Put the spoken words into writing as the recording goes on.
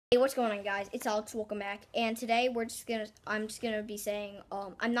Hey, what's going on, guys? It's Alex. Welcome back. And today I'm just gonna be saying,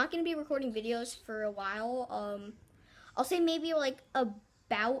 I'm not gonna be recording videos for a while. I'll say maybe like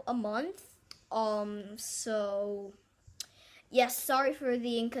about a month. So yes, sorry for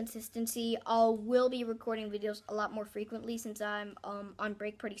the inconsistency. I will be recording videos a lot more frequently since I'm on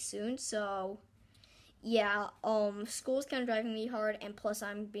break pretty soon. So yeah, school's kind of driving me hard, and plus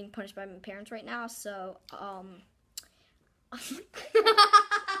I'm being punished by my parents right now. So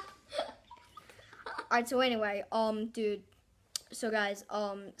Alright, so anyway, dude, so guys,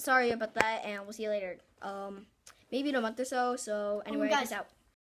 sorry about that, and we'll see you later, maybe in a month or so, anyway, guys, peace out.